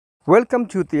Welcome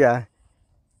to the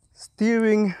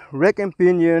steering rack and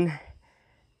pinion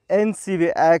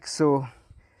NCV axle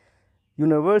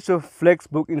universal Flexx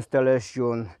book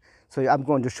installation. So I'm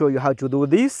going to show you how to do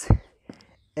this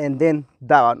and then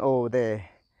that one over there.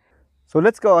 So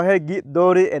let's go ahead, get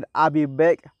started, and I'll be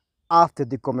back after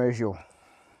the commercial.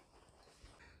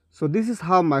 So this is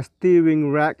how my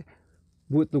steering rack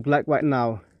would look like right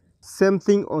now. Same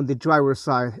thing on the driver's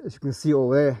side, as you can see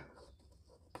over there.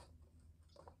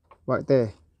 Right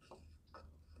there.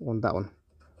 On that one.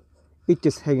 It's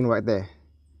just hanging right there.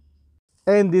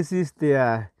 And this is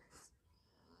the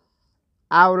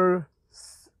outer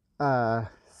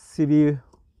CV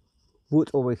wood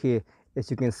over here.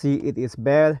 As you can see, it is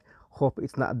bad. Hope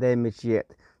it's not damaged yet.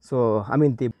 So I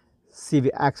mean the CV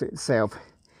axle itself.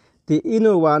 The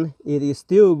inner one, it is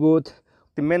still good.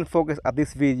 The main focus of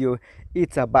this video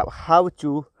is about how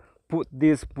to put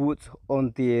these boots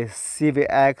on the CV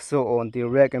axle, on the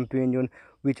rack and pinion,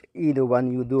 which either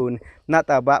one you're doing. Not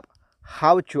about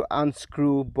how to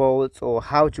unscrew bolts or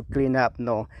how to clean up.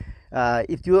 No,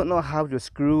 if you don't know how to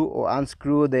screw or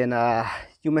unscrew, then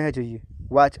you may have to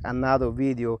watch another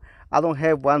video. I don't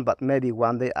have one, but maybe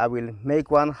one day I will make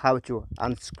one how to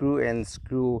unscrew and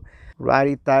screw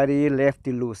righty tighty,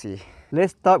 lefty loosey.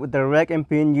 Let's start with the rack and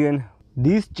pinion.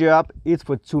 This job is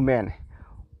for two men,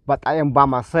 but I am by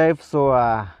myself, so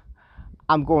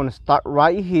I'm going to start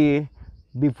right here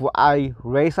before I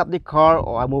raise up the car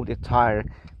or I move the tire,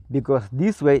 because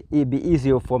this way it'll be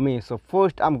easier for me. So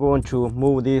first I'm going to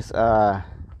move this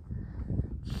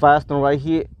fastener right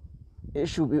here. It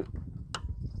should be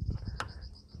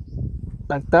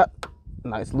like that.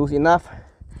 Now it's loose enough,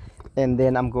 and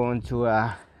then I'm going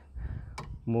to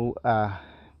move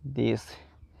this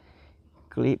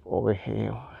clip over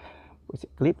here. What's it,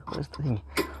 clip? What's the thing?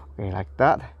 Okay, like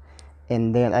that,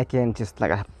 and then I can just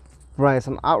like pry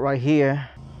some out right here.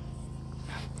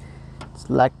 It's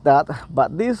like that,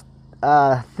 but this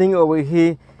thing over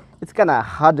here, it's kind of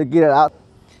hard to get it out.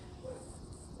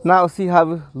 Now see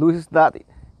how loose is that?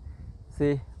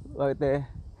 See right there,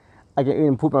 I can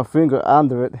even put my finger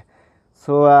under it,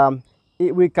 so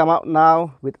it will come out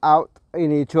now without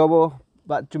any trouble.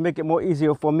 But to make it more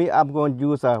easier for me, I'm going to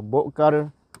use a bolt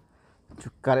cutter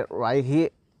to cut it right here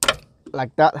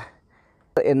like that.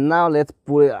 And now let's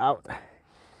pull it out.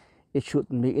 It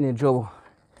shouldn't be any trouble.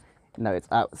 Now it's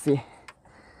out. See,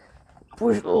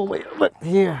 push it all the way back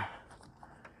here.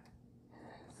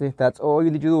 See, that's all you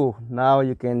need to do. Now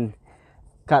you can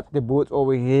cut the boot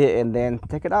over here and then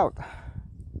take it out.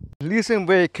 Listen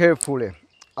very carefully.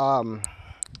 No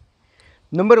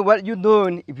matter what you're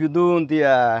doing, if you're doing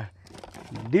the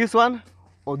this one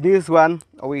or this one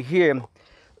over here,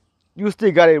 you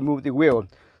still gotta remove the wheel.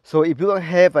 So if you don't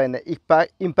have an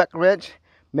impact wrench,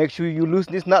 make sure you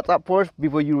loosen this nut up first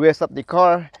before you raise up the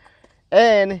car.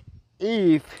 And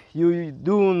if you're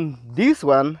doing this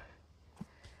one,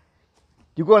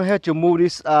 you're gonna have to move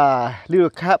this little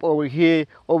cap over here.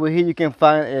 Over here you can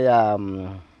find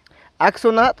a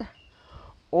axle nut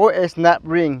or a snap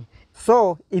ring.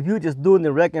 So if you're just doing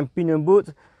the rack and pinion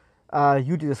boot,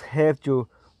 you just have to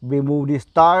remove this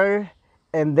tire,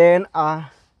 and then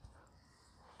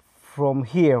from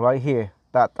here, right here,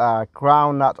 that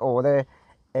crown nut over there,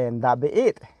 and that be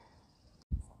it.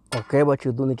 Okay, what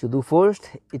you do need to do first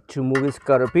is to remove this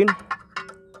cotter pin.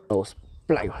 Those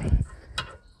pliers.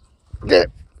 There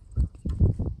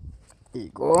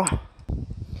you go.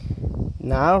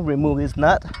 Now remove this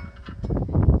nut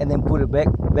and then put it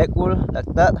backward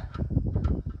like that.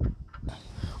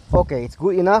 Okay, it's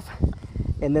good enough.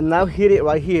 And then now hit it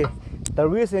right here. The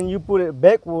reason you put it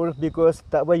backward, because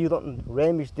that way you don't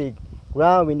damage the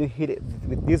ground when you hit it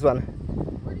with this one.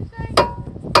 What did you say?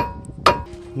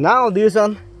 Now this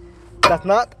one does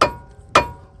not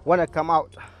want to come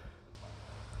out.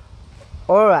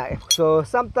 Alright, so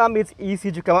sometimes it's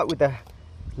easy to come out with a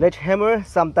sledgehammer,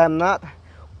 sometimes not.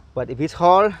 But if it's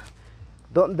hard,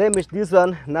 don't damage this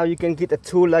one. Now you can get a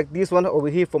tool like this one over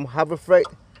here from Harbor Freight.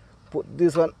 Put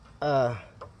this one up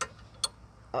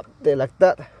there like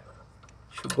that.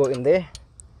 Should go in there.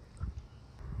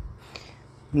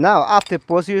 Now after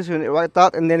position it right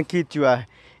out, and then get you a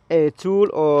tool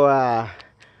or a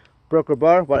broker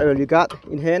bar, whatever you got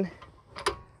in hand.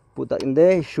 Put that in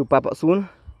there. It should pop out soon.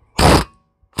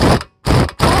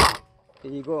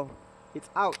 There you go. It's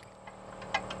out.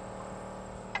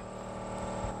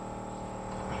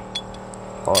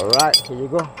 Alright, here you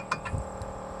go.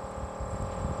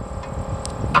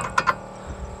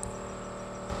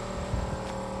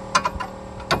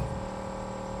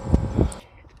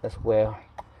 As well,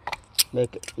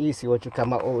 make it easy when you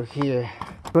come out over here.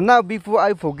 So now, before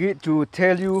I forget to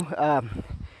tell you,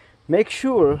 make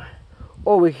sure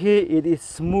over here it is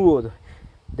smooth.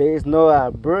 There is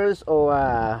no burrs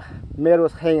or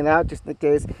metals hanging out, just in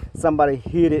case somebody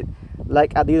hit it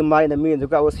like I did mine in the middle.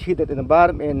 Look, I was hit it in the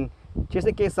bottom, and just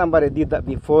in case somebody did that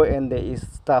before and there is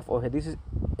stuff over here. This is,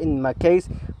 in my case,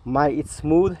 mine it's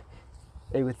smooth,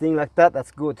 everything like that,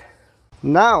 that's good.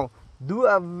 Now do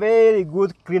a very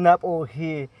good cleanup over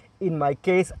here. In my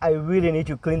case, I really need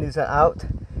to clean this out.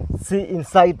 See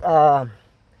inside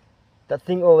that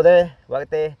thing over there, right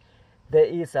there, there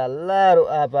is a lot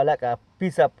of like a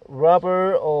piece of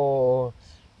rubber or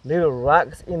little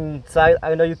rocks inside.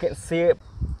 I know you can see it.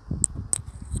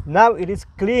 Now it is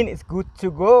clean, it's good to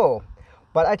go.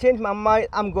 But I changed my mind.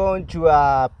 I'm going to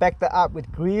pack that up with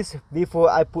grease before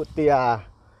I put the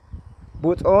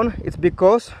boot on. It's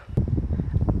because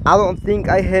I don't think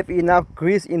I have enough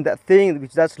grease in that thing,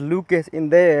 which that's Lucas in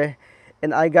there.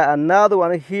 And I got another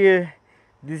one here.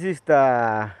 This is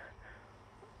the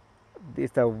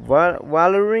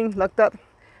wallering like that,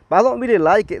 but I don't really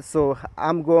like it, so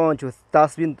I'm going to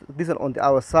toss this one on the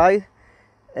outside.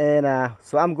 And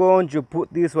so I'm going to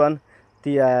put this one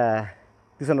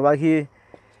right here.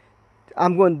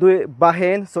 I'm going to do it by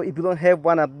hand, so if you don't have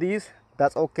one of these,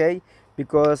 that's okay,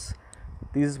 because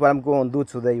this is what I'm going to do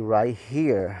today right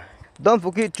here. Don't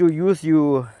forget to use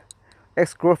your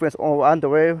ex-girlfriend's or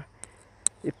underwear.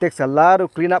 It takes a lot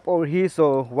of cleanup over here,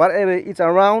 so whatever is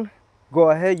around,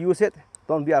 go ahead, use it,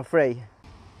 don't be afraid.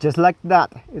 Just like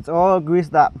that, it's all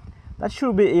greased up. That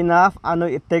should be enough. I know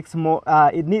it takes more,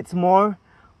 it needs more,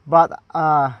 but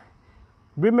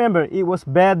remember, it was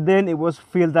bad then. It was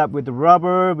filled up with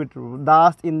rubber, with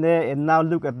dust in there, and now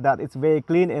look at that, it's very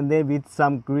clean, and then with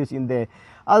some grease in there.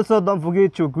 Also, don't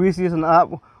forget to grease this one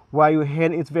up while your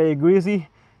hand is very greasy.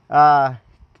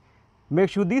 Make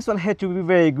sure this one has to be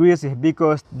very greasy,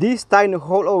 because this tiny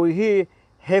hole over here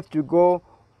have to go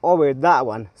over that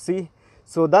one. See,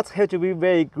 so that has to be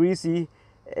very greasy,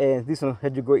 and this one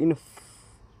has to go in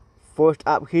first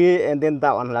up here, and then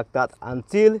that one like that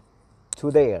until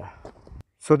to there.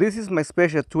 So this is my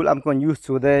special tool I'm going to use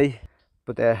today.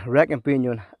 But the rack and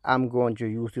pinion, I'm going to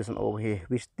use this one over here,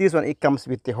 which this one, it comes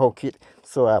with the whole kit,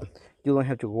 so you don't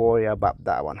have to worry about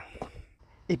that one.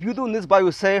 If you're doing this by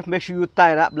yourself, make sure you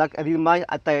tie it up like I did mine.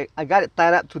 I got it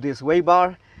tied up to this weigh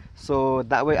bar, so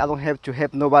that way I don't have to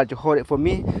have nobody to hold it for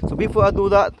me. So before I do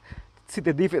that, see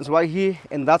the difference right here,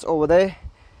 and that's over there.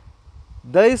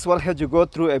 This one has to go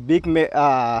through a big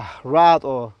rod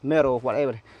or metal,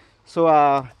 whatever.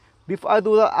 So before I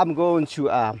do that, I'm going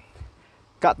to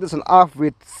cut this one off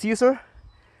with scissors.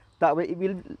 That way it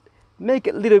will make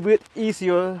it a little bit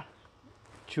easier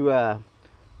to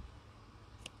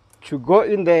go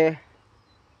in there,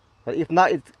 but if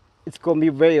not, it's gonna be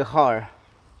very hard.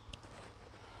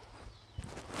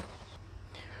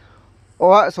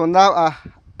 Alright, so now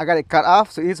I got it cut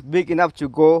off, so it's big enough to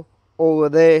go over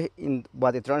there in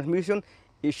by the transmission.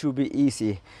 It should be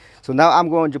easy. So now I'm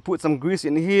going to put some grease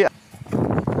in here.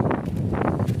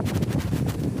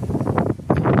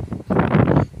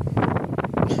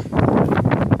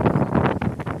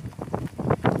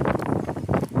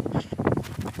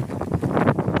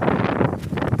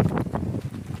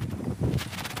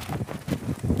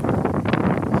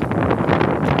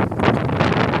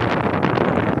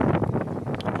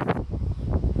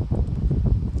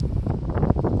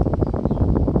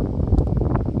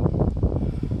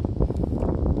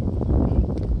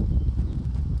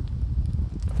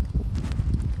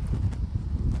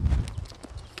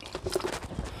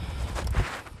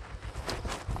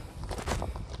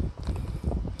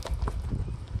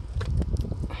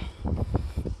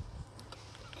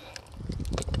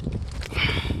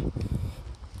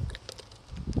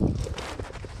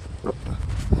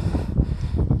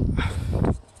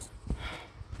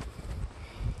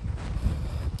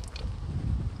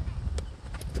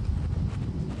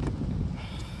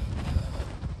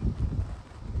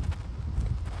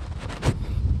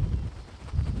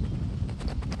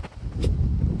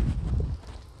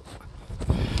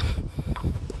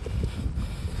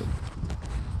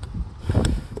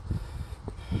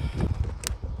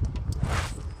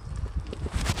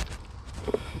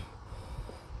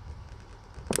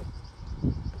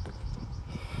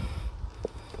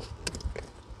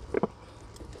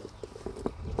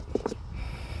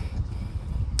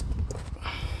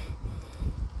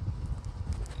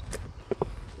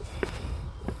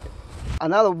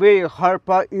 Another very hard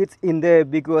part is in there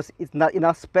because it's not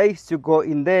enough space to go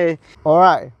in there.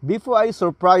 Alright, before I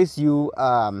surprise you,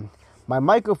 my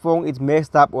microphone is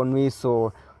messed up on me,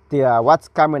 so the what's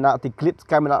coming out, the clips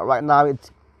coming out right now,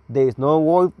 there is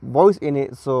no voice in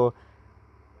it. So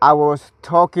I was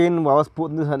talking while I was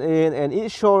putting this one in, and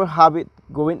it sure have it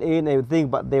going in and everything,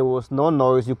 but there was no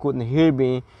noise, you couldn't hear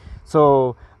me.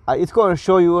 So it's going to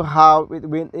show you how it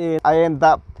went in. I ended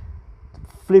up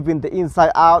flipping the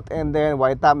inside out, and then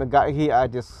by the time I got here, I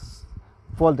just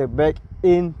folded back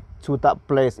into that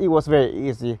place. It was very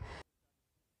easy.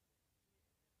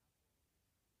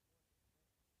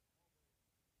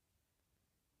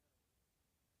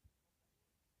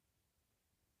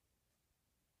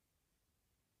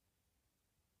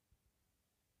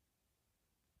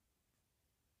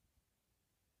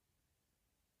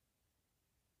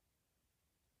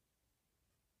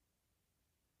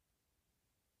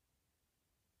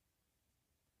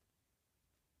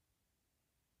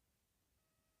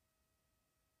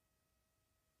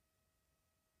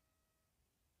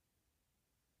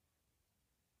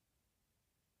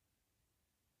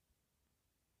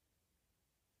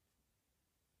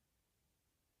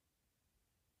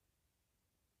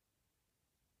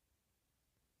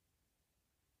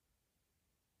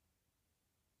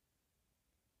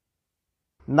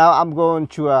 Now I'm going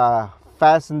to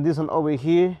fasten this one over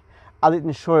here. I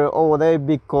didn't show it over there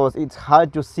because it's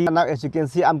hard to see. Now as you can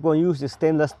see, I'm going to use the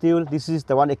stainless steel. This is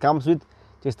the one it comes with,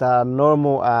 just a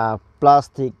normal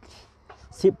plastic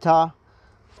zip tie.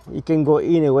 You can go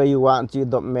any way you want to, it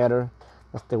don't matter.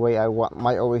 That's the way I want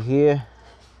mine over here.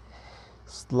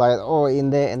 Slide all in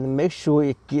there and make sure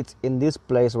it gets in this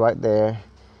place right there.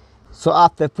 So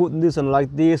after putting this on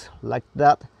like this, like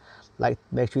that, like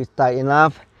make sure it's tight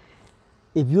enough.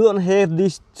 If you don't have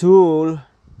this tool,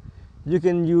 you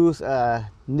can use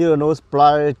a needle nose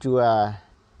plier to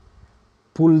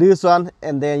pull this one,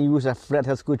 and then use a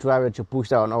flathead screwdriver to push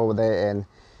down over there, and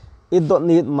it don't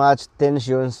need much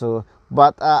tension. So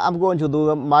but I'm going to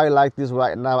do mine like this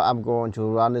right now. I'm going to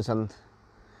run this one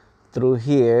through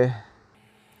here.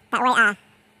 That way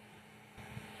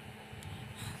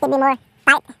it'll be more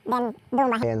tight than do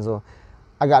my And so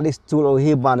I got this tool over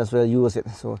here, but as well use it.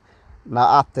 So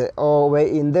now after all the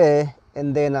way in there,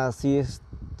 and then I see this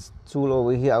tool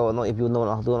over here. I don't know if you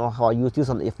don't know how I use this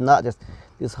one. If not, just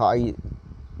this is how I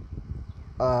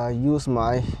use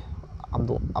my.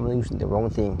 I'm using the wrong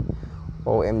thing.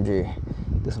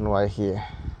 OMG, this one right here.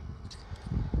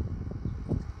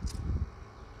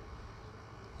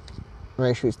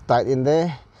 Make sure it's tight in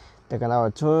there. Take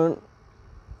another turn.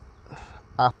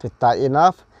 After tight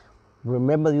enough,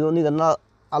 remember you don't need a lot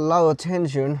of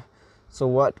tension. So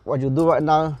what you do right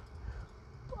now,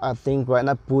 I think right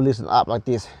now, pull this up like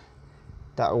this.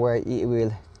 That way it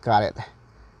will cut it.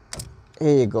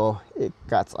 Here you go, it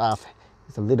cuts off.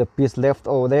 There's a little piece left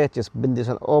over there. Just bend this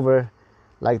one over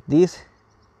like this,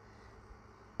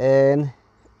 and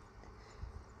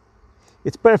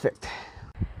it's perfect.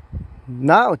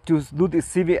 Now to do the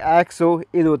CV axle,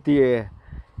 either the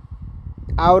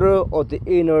outer or the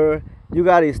inner, you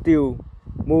gotta still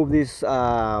move this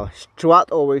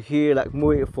strut over here, like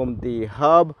move it from the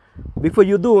hub. Before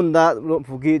you do that, don't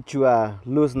forget to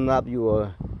loosen up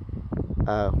your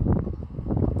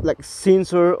like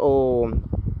sensor or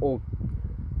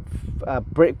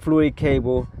brake fluid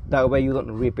cable. That way you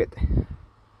don't rip it.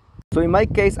 So in my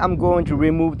case, I'm going to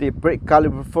remove the brake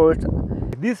caliper first.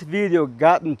 This video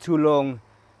gotten too long,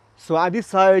 so I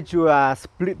decided to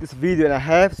split this video in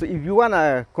half. So if you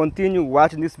wanna continue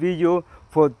watching this video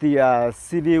for the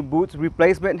CV boot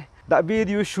replacement, that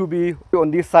video should be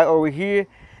on this side over here,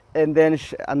 and then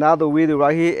another video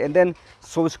right here, and then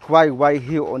subscribe right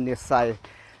here on this side.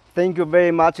 Thank you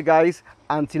very much, guys.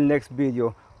 Until next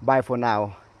video, bye for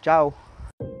now. Ciao.